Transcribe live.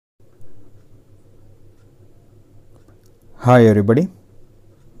Hi everybody.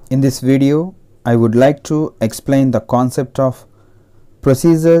 In this video I would like to explain the concept of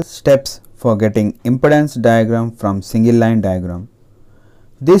procedural steps for getting impedance diagram from single line diagram.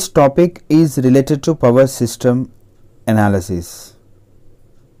 This topic is related to power system analysis.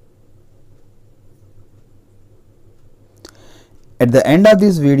 At the end of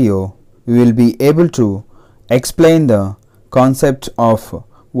this video we will be able to explain the concept of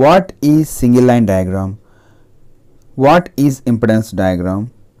what is single line diagram, what is impedance diagram,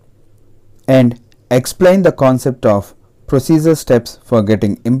 and explain the concept of procedure steps for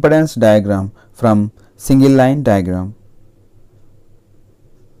getting impedance diagram from single line diagram.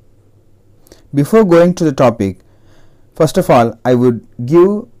 Before going to the topic, first of all I would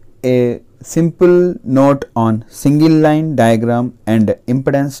give a simple note on single line diagram and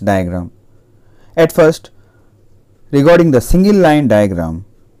impedance diagram. At first, regarding the single line diagram,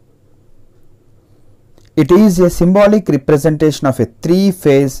 it is a symbolic representation of a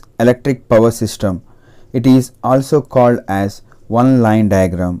three-phase electric power system. It is also called as one line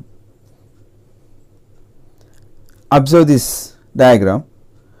diagram. Observe this diagram.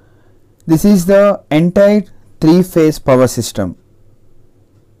 This is the entire three-phase power system.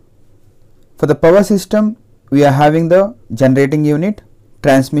 For the power system, we are having the generating unit,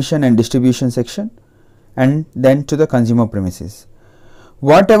 transmission and distribution section, and then to the consumer premises.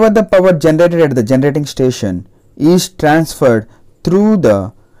 Whatever the power generated at the generating station is transferred through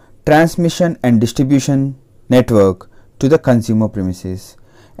the transmission and distribution network to the consumer premises,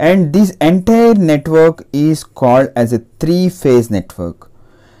 and this entire network is called as a three-phase network.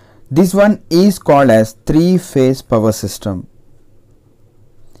 This one is called as three-phase power system,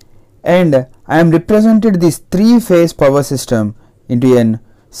 and I am represented this three-phase power system into a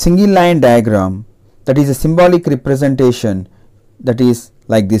single line diagram, that is a symbolic representation, that is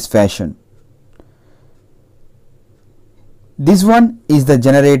like this fashion. This one is the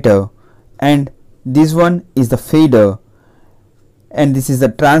generator, and this one is the feeder, and this is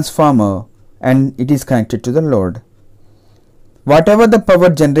the transformer, and it is connected to the load. Whatever the power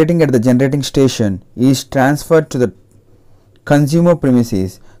generating at the generating station is transferred to the consumer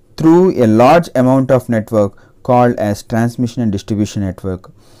premises through a large amount of network called as transmission and distribution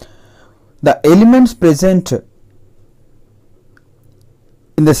network. The elements present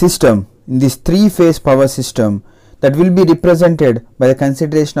in the system, in this three-phase power system, that will be represented by the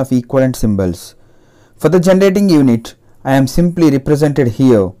consideration of equivalent symbols. For the generating unit, I am simply represented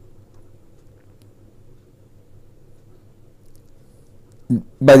here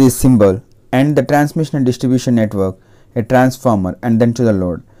by this symbol, and the transmission and distribution network, a transformer, and then to the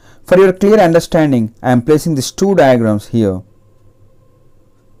load. For your clear understanding, I am placing these two diagrams here.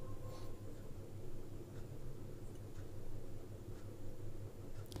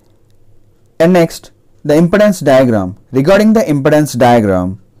 And next, the impedance diagram. Regarding the impedance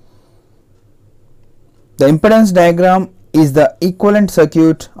diagram is the equivalent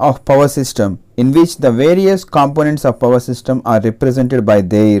circuit of power system in which the various components of power system are represented by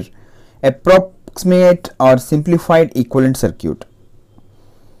their approximate or simplified equivalent circuit.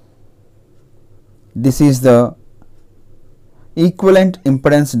 This is the equivalent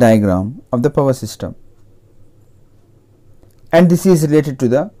impedance diagram of the power system, and this is related to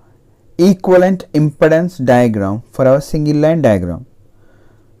the equivalent impedance diagram for our single line diagram.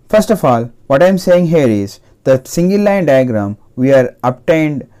 First of all, what I am saying here is that single line diagram we are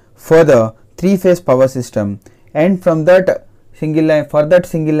obtained for the three-phase power system, and from that single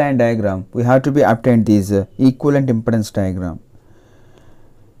line diagram we have to be obtained this equivalent impedance diagram.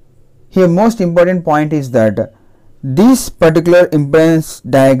 Here most important point is that this particular impedance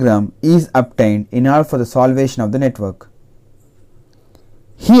diagram is obtained in order for the solvation of the network.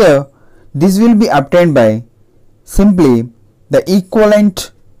 Here this will be obtained by simply the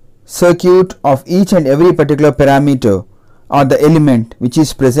equivalent circuit of each and every particular parameter or the element which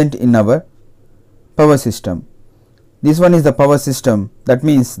is present in our power system. This one is the power system. That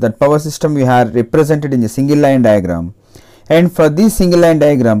means that power system we have represented in a single line diagram, and for this single line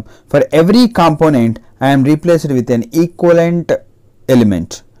diagram, for every component I am replaced with an equivalent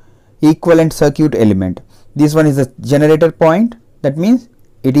element, equivalent circuit element. This one is the generator point. That means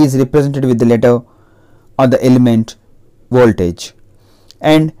it is represented with the letter or the element voltage,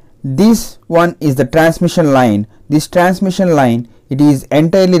 and this one is the transmission line. This transmission line, it is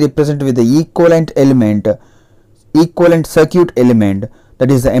entirely represented with the equivalent element, equivalent circuit element, that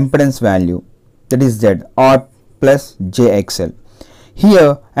is the impedance value, that is Z, R plus JXL.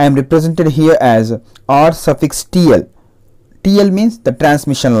 Here I am represented here as R suffix TL. TL means the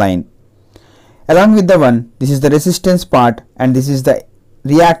transmission line. Along with the one, this is the resistance part, and this is the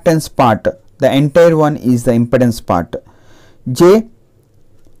reactance part. The entire one is the impedance part. J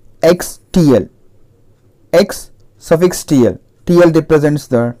X TL, X suffix TL, TL represents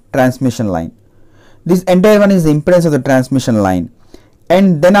the transmission line. This entire one is the impedance of the transmission line.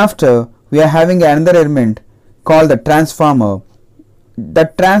 And then after we are having another element called the transformer.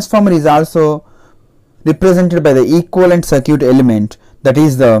 The transformer is also represented by the equivalent circuit element, that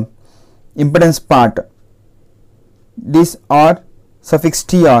is the impedance part. This R suffix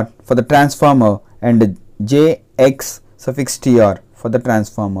TR for the transformer and JX suffix TR for the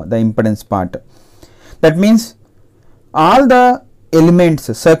transformer, the impedance part. That means all the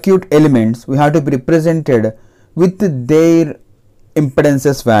elements, circuit elements, we have to be represented with their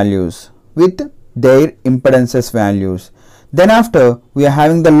impedances values, Then after we are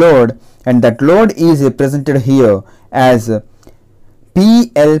having the load, and that load is represented here as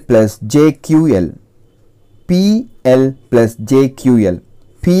PL plus JQL. PL plus JQL.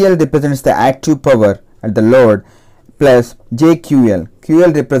 PL represents the active power at the load plus JQL.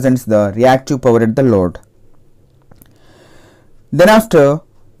 QL represents the reactive power at the load. Then after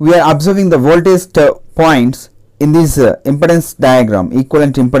we are observing the voltage points in this impedance diagram,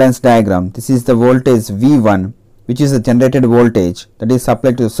 equivalent impedance diagram. This is the voltage V1, which is the generated voltage that is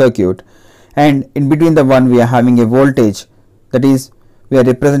supplied to the circuit, and in between the one we are having a voltage, that is we are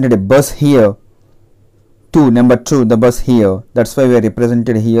represented a bus here, number 2, the bus here, that's why we are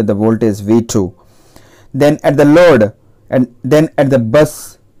represented here the voltage V2. Then at the load, and then at the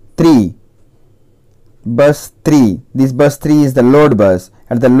bus 3, this bus 3 is the load bus.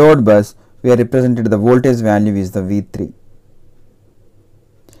 At the load bus we are represented the voltage value is the V3.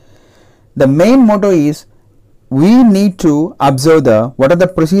 The main motto is we need to observe what are the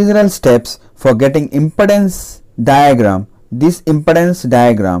procedural steps for getting impedance diagram, this impedance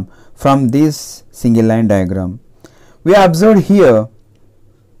diagram from this single line diagram. We have observed here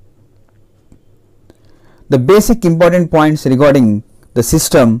the basic important points regarding the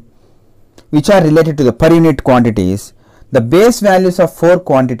system which are related to the per unit quantities. The base values of 4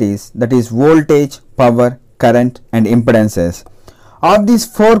 quantities, that is voltage, power, current and impedances. Of these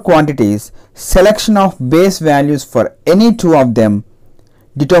 4 quantities, selection of base values for any 2 of them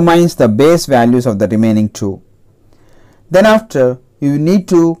determines the base values of the remaining 2. Then after you need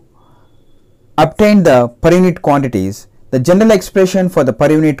to obtain the per unit quantities. The general expression for the per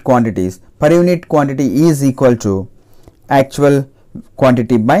unit quantities, per unit quantity is equal to actual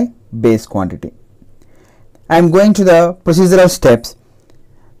quantity by base quantity. I am going to the procedural steps.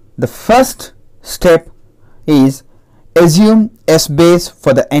 The first step is assume S base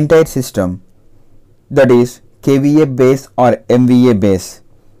for the entire system, that is kVA base or MVA base.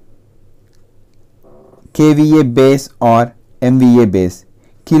 kVA base or MVA base.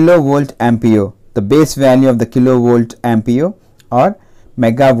 Kilovolt ampere, the base value of the kilovolt ampere or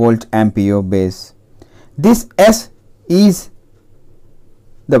megavolt ampere base. This S is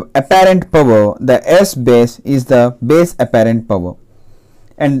the apparent power, the S base is the base apparent power.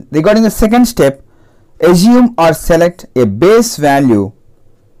 And regarding the second step, assume or select a base value,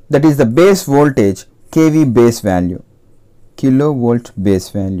 that is the base voltage, kV base value, kilovolt base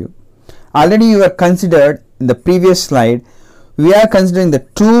value. Already you have considered in the previous slide, we are considering the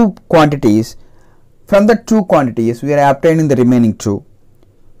 2 quantities. From the 2 quantities we are obtaining the remaining 2.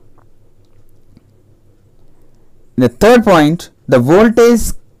 In the third point, the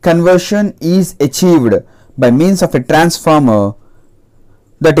voltage conversion is achieved by means of a transformer,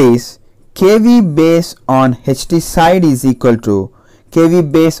 that is kV base on HT side is equal to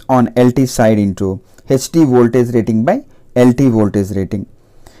kV base on LT side into HT voltage rating by LT voltage rating,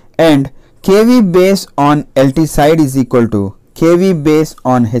 and kV base on LT side is equal to kV base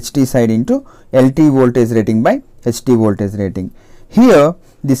on HT side into LT voltage rating by HT voltage rating. Here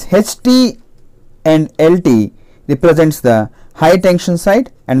this HT and LT represents the high tension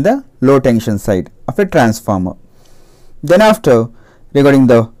side and the low tension side of a transformer. Then after, regarding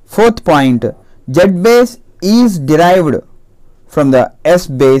the fourth point, Z base is derived from the S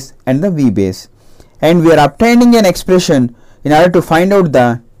base and the V base, and we are obtaining an expression in order to find out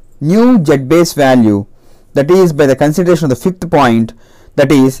the new Z base value, that is by the consideration of the fifth point,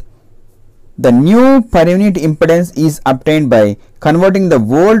 that is the new per unit impedance is obtained by converting the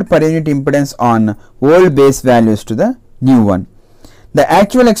old per unit impedance on old base values to the new one. The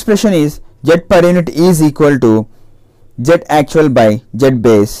actual expression is Z per unit is equal to Z actual by Z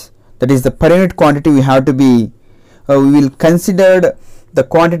base, that is the per unit quantity we have to be, we will consider the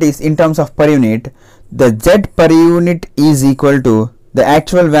quantities in terms of per unit. The Z per unit is equal to the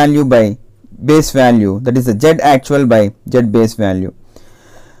actual value by base value, that is the Z actual by Z base value.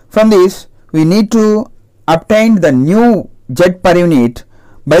 From this we need to obtain the new Z per unit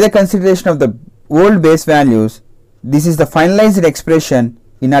by the consideration of the old base values this is the finalized expression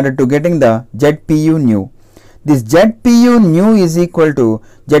in order to getting the ZPU new. This ZPU new is equal to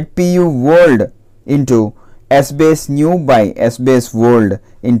ZPU old into S base new by S base old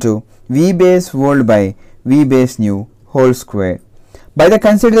into V base old by V base new whole square. By the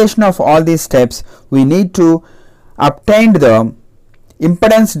consideration of all these steps, we need to obtain the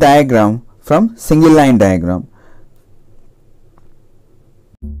impedance diagram from single line diagram.